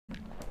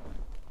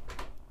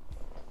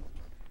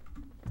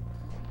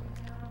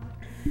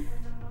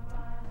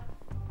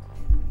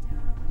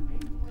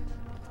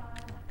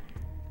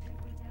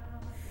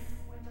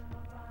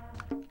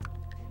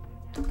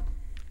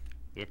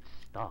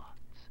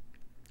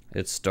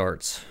It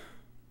starts.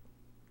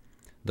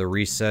 The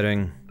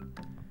resetting,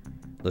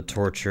 the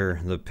torture,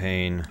 the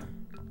pain,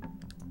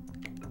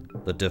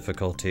 the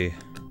difficulty.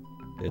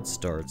 It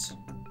starts.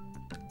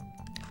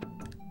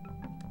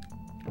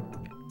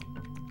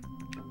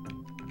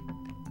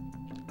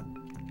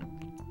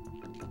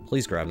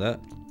 Please grab that.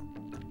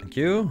 Thank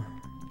you.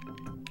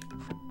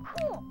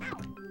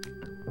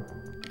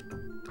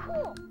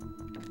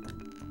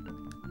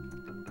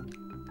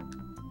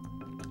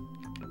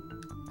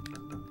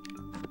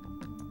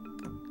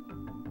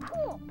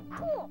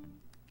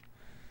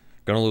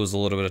 Gonna lose a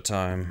little bit of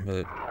time,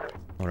 but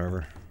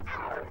whatever.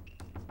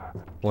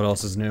 What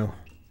else is new?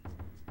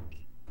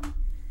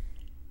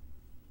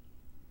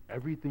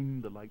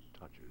 Everything the light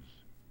touches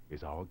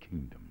is our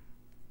kingdom.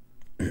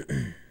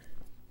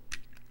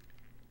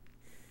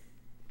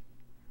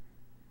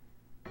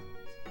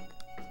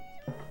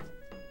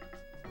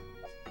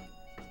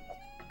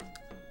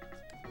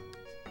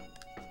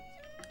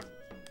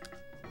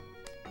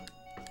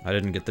 I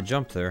didn't get the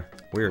jump there.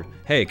 Weird.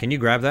 Hey, can you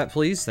grab that,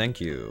 please?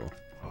 Thank you.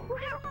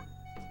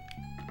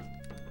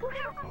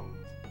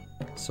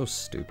 So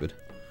stupid.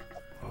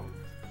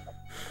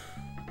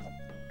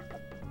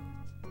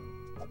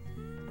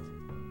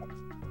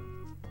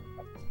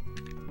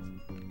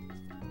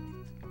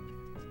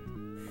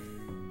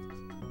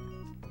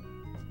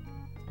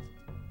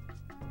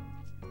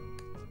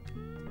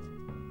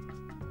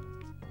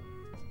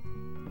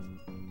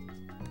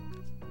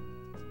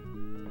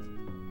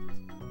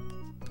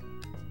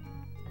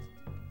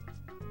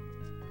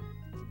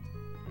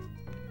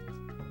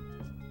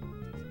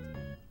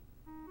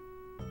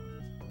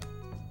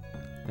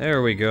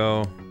 There we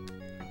go.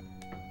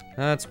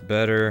 That's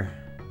better.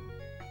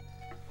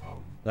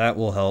 That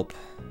will help.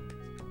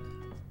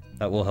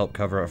 That will help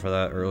cover up for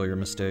that earlier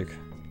mistake.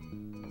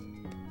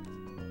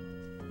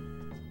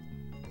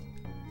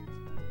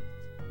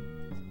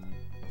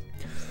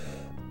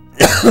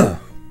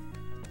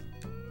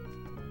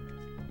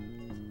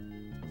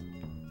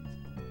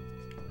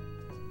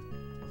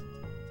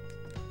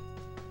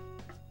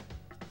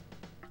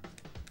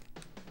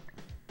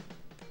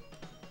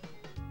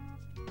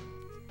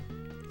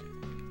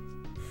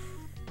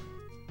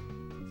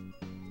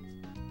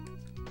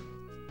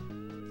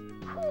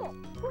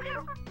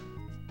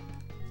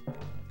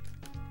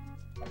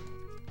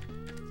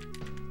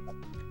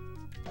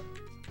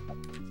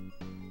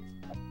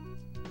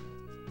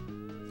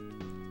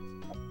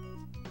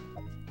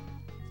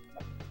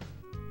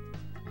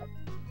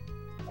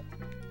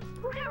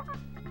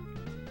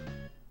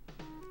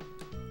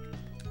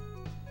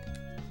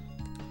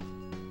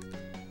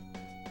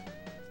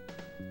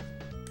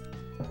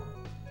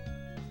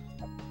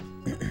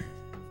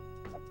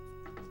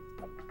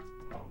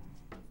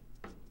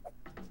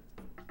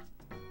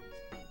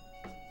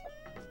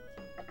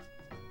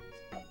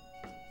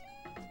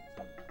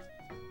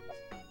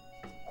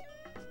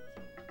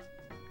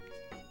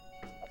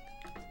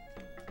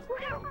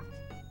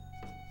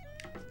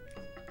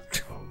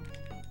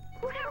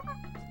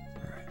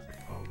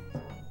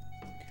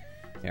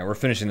 Yeah, we're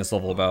finishing this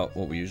level about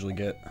what we usually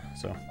get,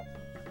 so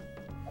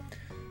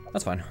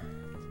that's fine.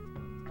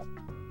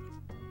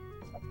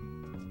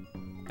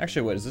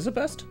 Actually, wait, is this a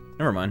best?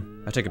 Never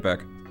mind, I take it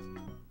back.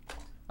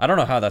 I don't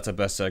know how that's a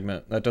best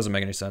segment. That doesn't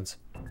make any sense.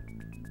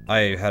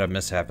 I had a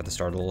mishap at the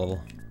start of the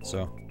level,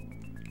 so.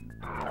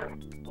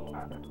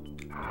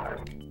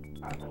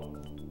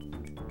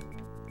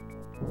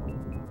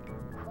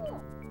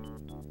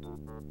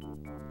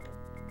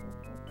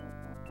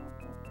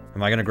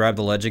 Am I gonna grab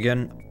the ledge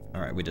again?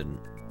 Alright, we didn't.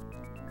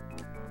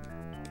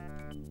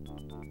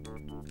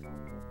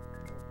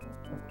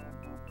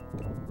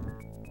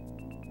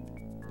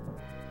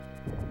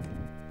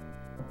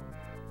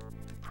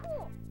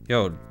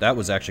 Yo, that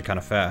was actually kind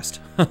of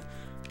fast.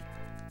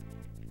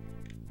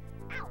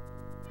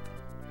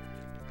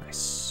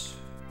 Nice.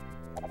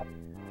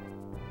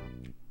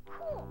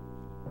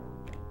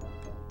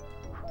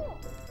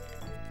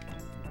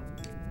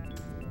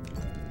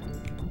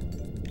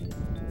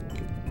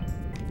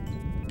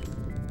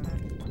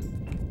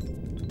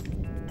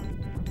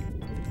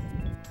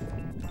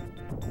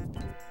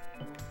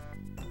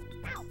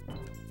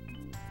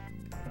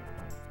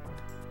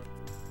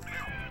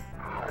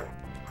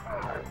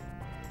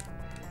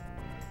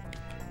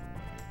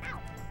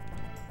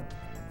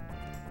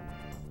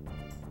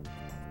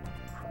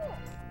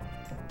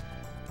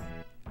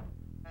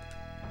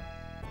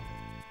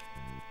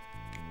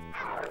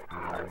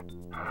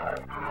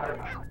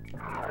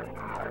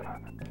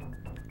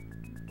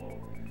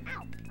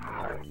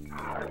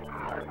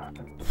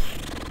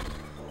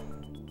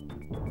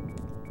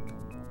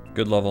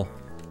 Good level.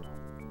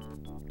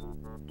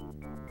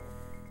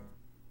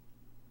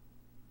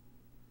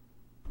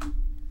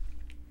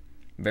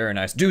 Very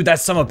nice. Dude,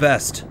 that's some of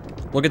best.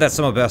 Look at that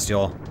some of best,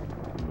 y'all.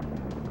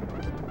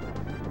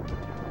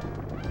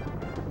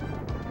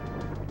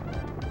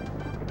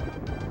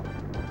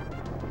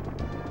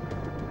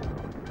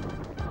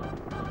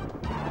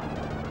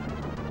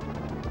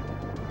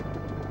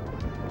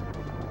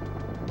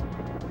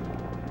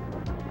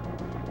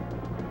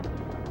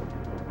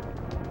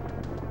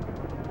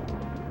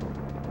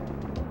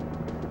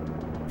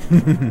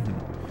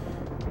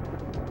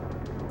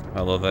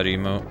 I love that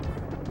emote.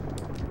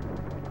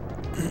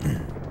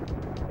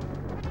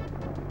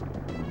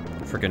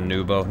 Freaking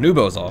Nubo.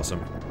 Nubo's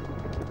awesome.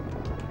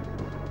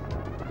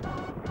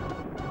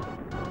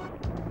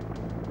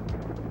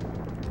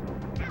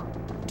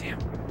 Damn.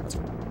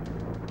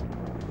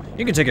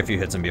 You can take a few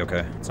hits and be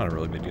okay. It's not a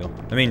really big deal.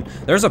 I mean,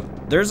 there's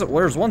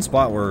one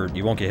spot where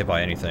you won't get hit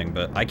by anything,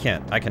 but I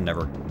can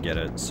never get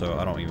it, so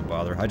I don't even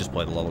bother. I just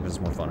play the level because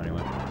it's more fun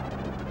anyway.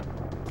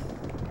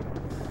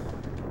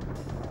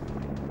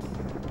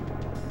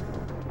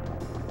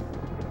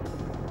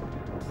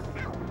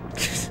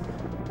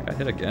 I got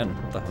hit again.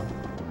 What the hell?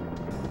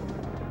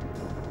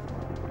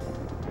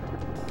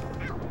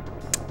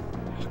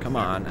 Oh, come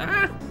on.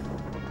 Ah!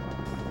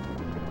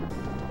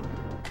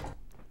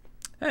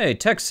 Hey,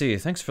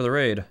 Texie, thanks for the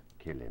raid.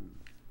 Kill him.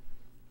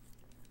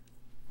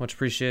 Much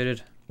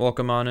appreciated.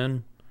 Welcome on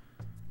in.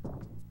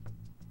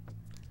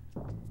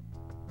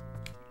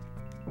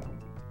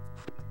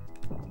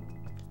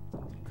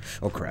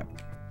 Oh crap.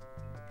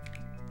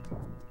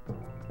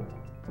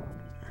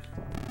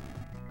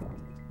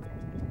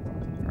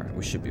 Alright,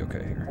 we should be okay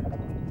here.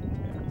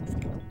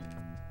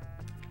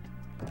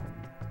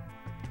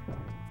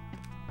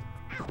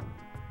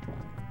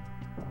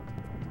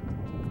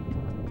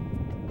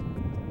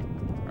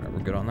 Alright, we're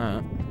good on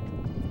that.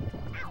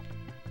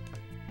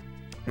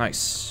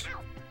 Nice.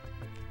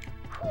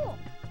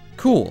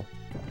 Cool.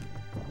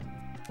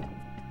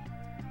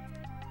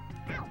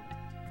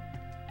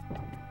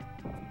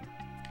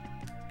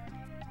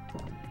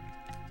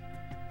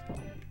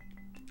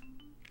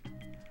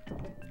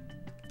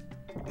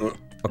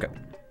 Okay.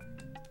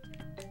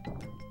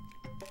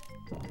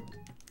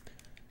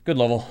 Good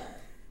level.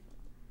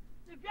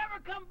 If you ever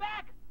come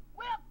back,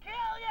 we'll kill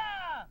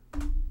ya!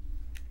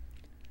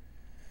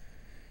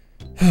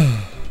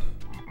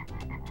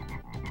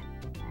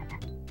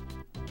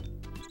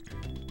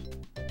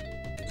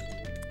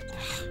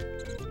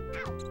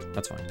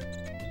 That's fine.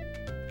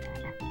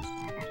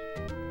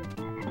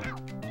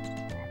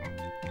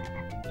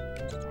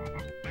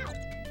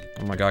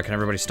 Oh my god, can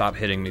everybody stop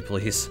hitting me,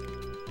 please?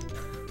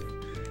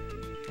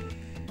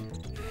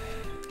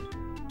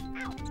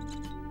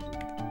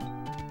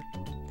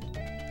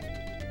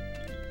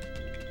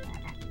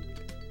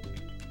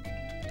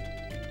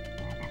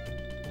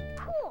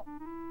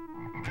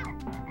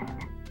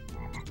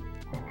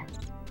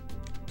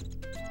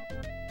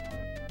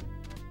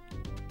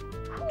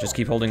 Just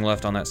keep holding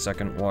left on that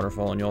second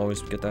waterfall and you'll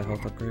always get that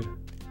health upgrade.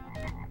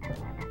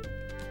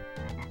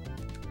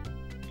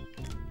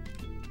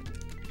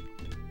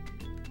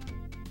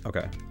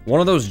 Okay. One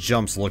of those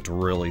jumps looked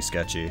really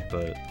sketchy,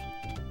 but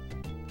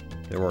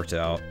it worked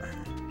out.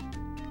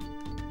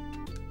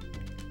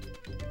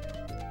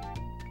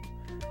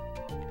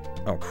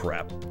 Oh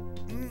crap.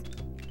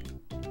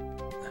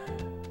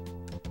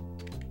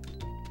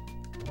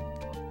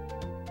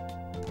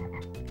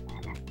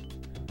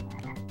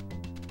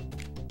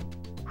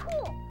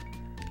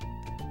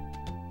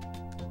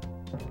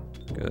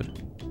 Good.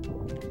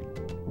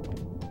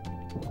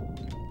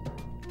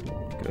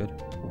 Good.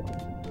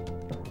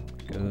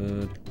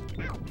 Good.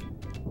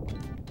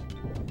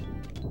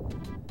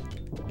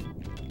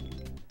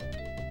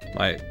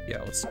 Yeah,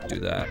 let's do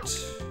that.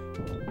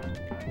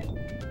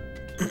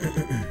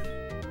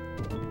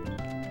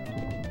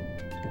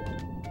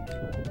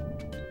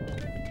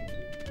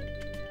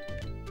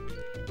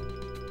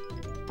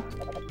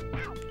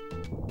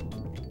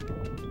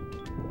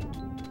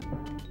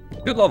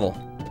 Good level.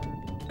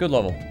 Good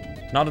level.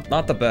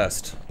 Not the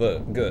best,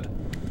 but good.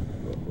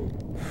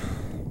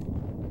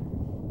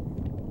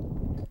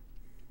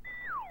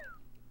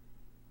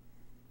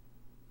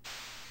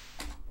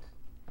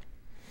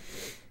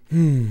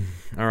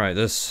 All right,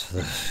 this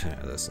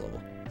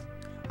level.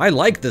 I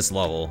like this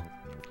level,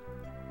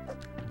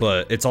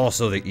 but it's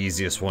also the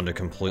easiest one to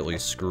completely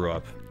screw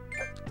up.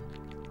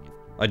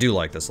 I do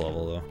like this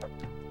level though.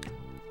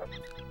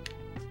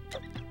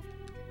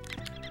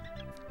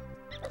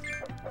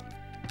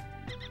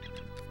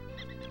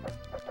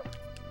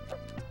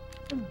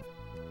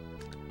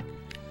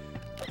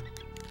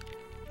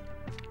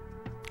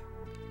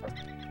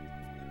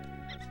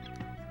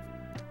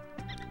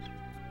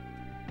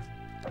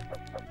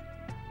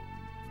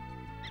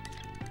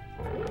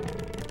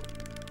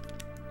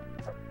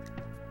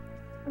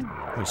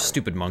 You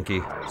stupid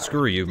monkey.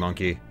 Screw you,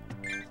 monkey.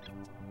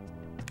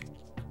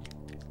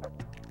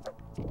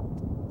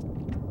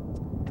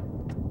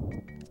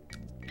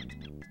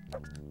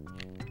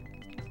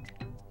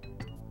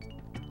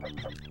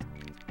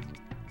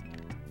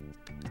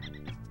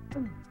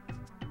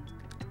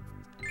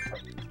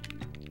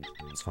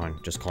 It's fine,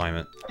 just climb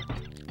it.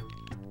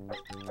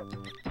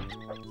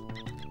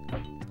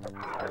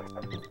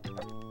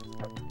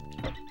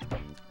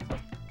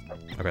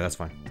 Okay, that's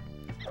fine.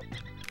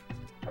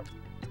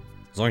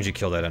 As long as you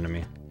kill that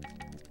enemy.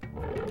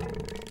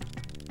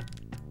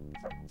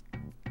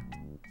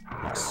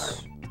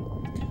 Nice.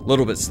 A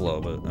little bit slow,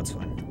 but that's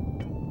fine.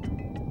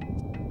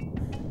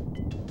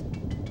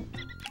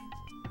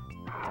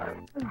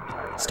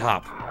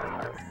 Stop.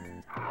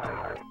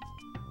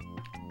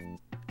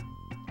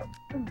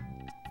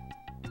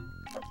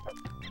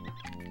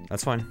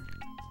 That's fine.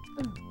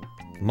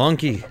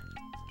 Monkey.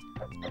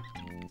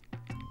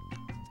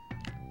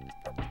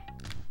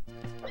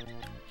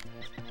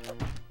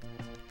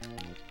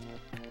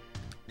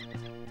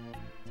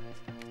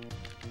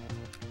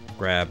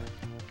 Grab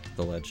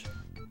the ledge.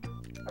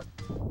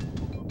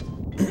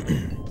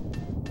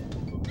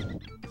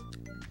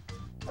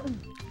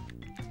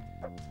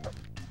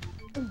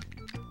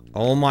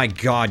 Oh my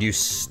god, you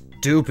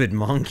stupid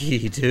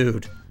monkey,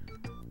 dude.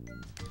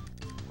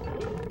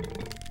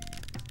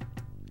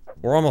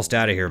 We're almost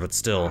out of here, but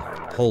still.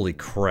 Holy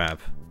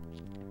crap.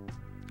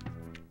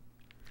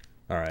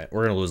 Alright,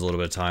 we're gonna lose a little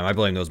bit of time. I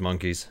blame those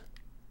monkeys.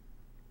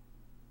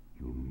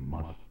 You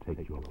must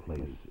take your place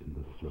in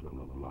the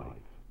circle of life.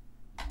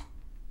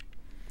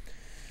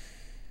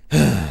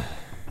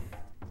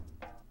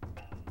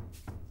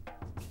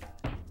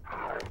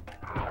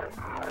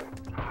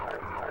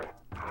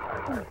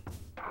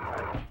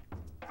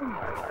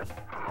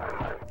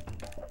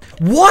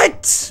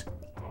 What?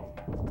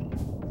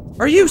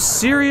 Are you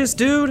serious,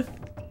 dude?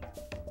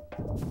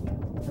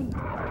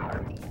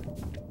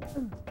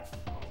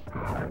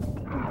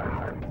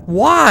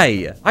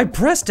 Why? I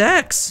pressed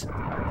X.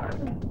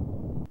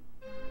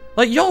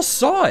 Like, y'all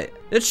saw it.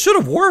 It should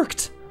have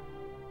worked.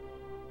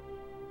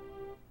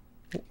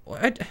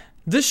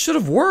 This should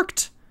have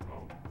worked.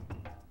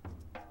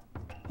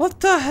 What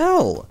the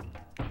hell?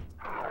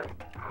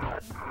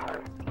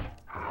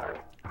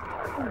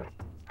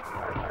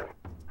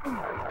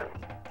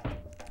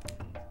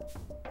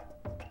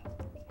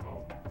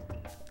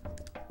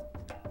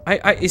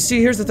 You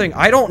see, here's the thing.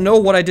 I don't know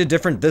what I did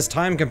different this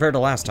time compared to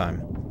last time.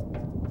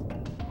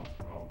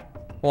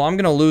 Well, I'm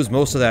gonna lose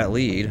most of that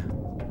lead.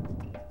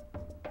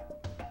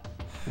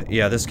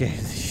 Yeah, this game...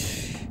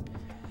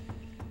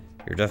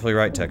 You're definitely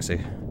right,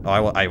 Texie. Oh,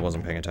 I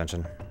wasn't paying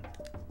attention.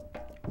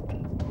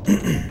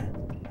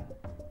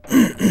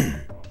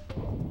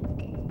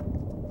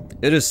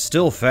 It is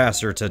still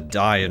faster to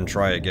die and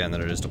try again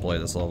than it is to play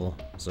this level,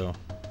 so...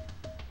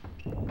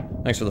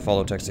 Thanks for the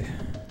follow, Texie.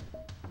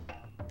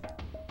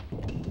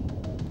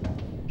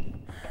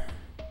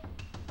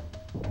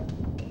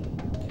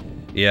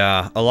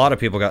 Yeah, a lot of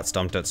people got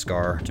stumped at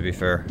Scar, to be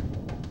fair.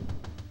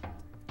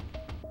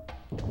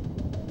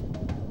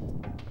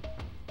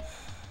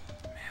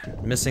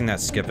 Man, missing that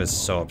skip is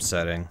so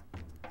upsetting.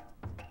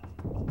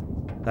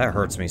 That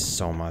hurts me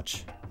so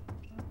much.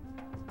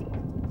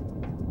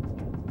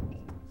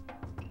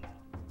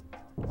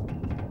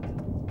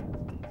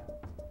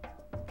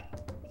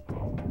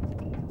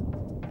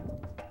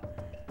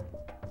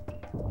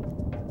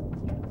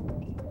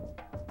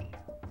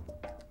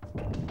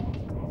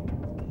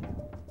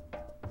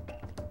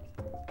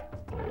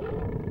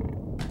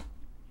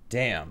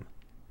 Damn.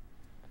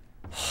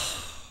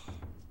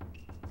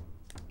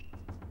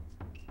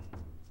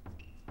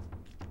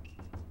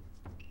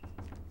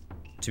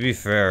 To be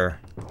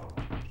fair,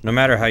 no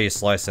matter how you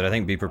slice it, I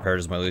think Be Prepared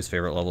is my least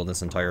favorite level in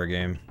this entire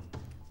game.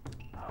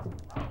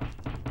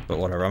 But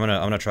whatever, I'm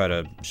gonna try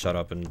to shut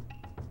up and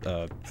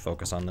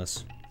focus on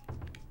this.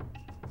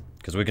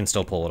 Because we can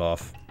still pull it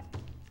off.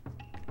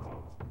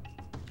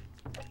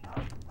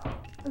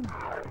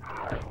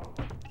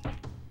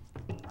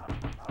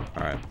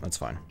 Alright, that's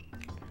fine.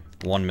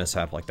 One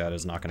mishap like that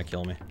is not gonna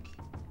kill me.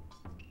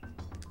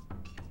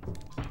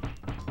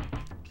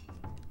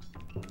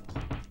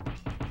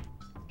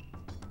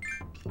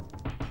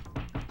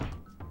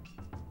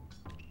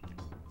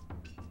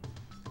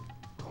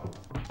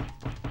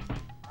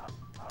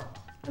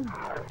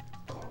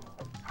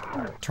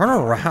 Turn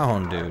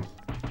around, dude.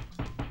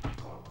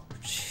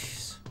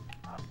 Jeez.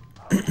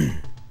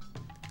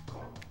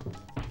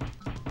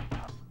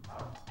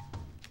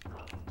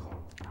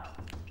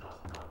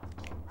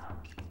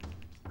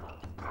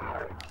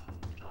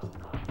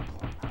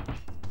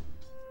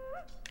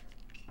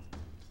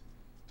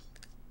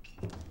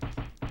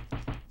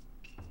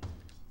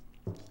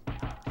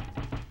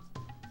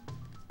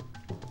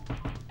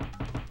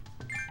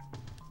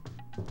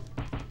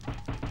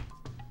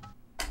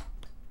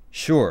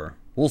 Sure,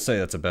 we'll say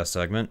that's a best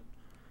segment.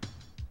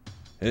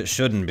 It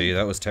shouldn't be,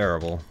 that was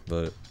terrible,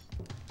 but...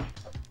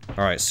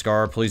 Alright,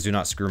 Scar, please do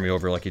not screw me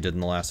over like you did in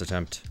the last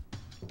attempt.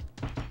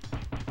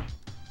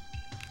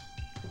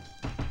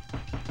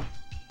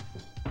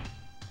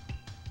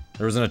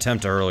 There was an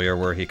attempt earlier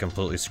where he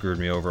completely screwed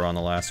me over on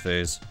the last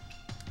phase.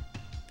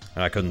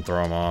 And I couldn't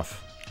throw him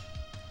off.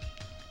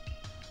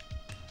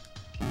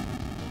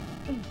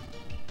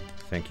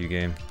 Thank you,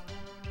 game.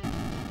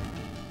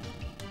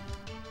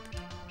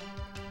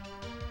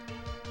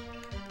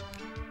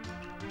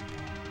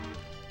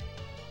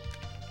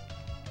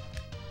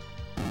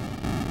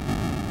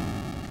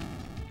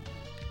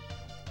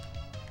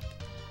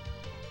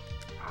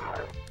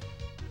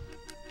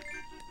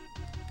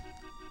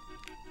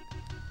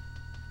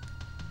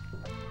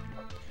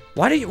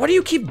 Why do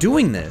you keep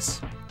doing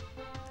this?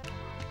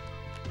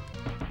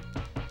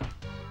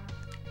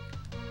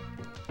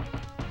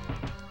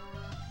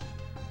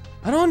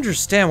 I don't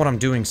understand what I'm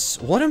doing.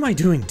 What am I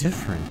doing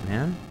different,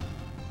 man?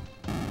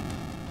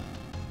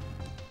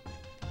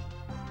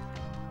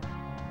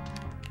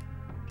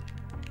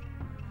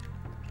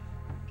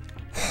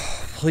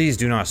 Please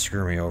do not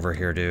screw me over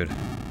here, dude.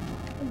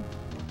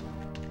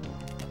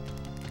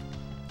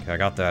 Okay, I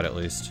got that at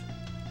least.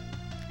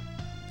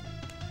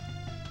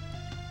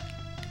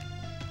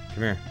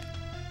 Come here.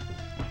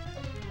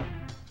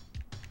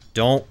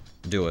 Don't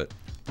do it.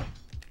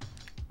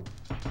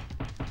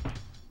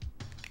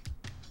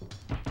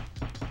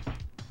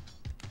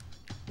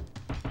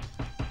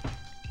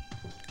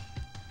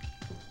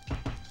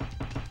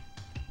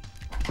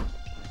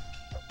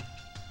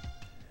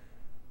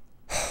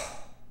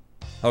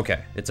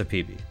 Okay, it's a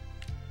PB.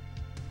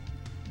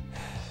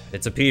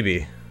 It's a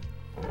PB.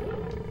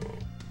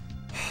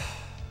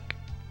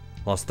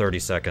 Lost 30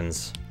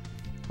 seconds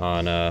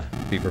on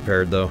be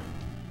prepared though.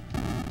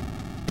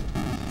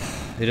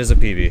 It is a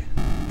PB.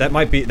 That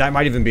might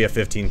even be a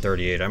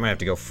 1538. I might have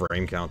to go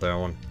frame count that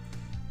one.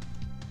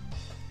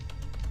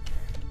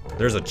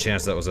 There's a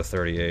chance that was a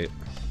 38.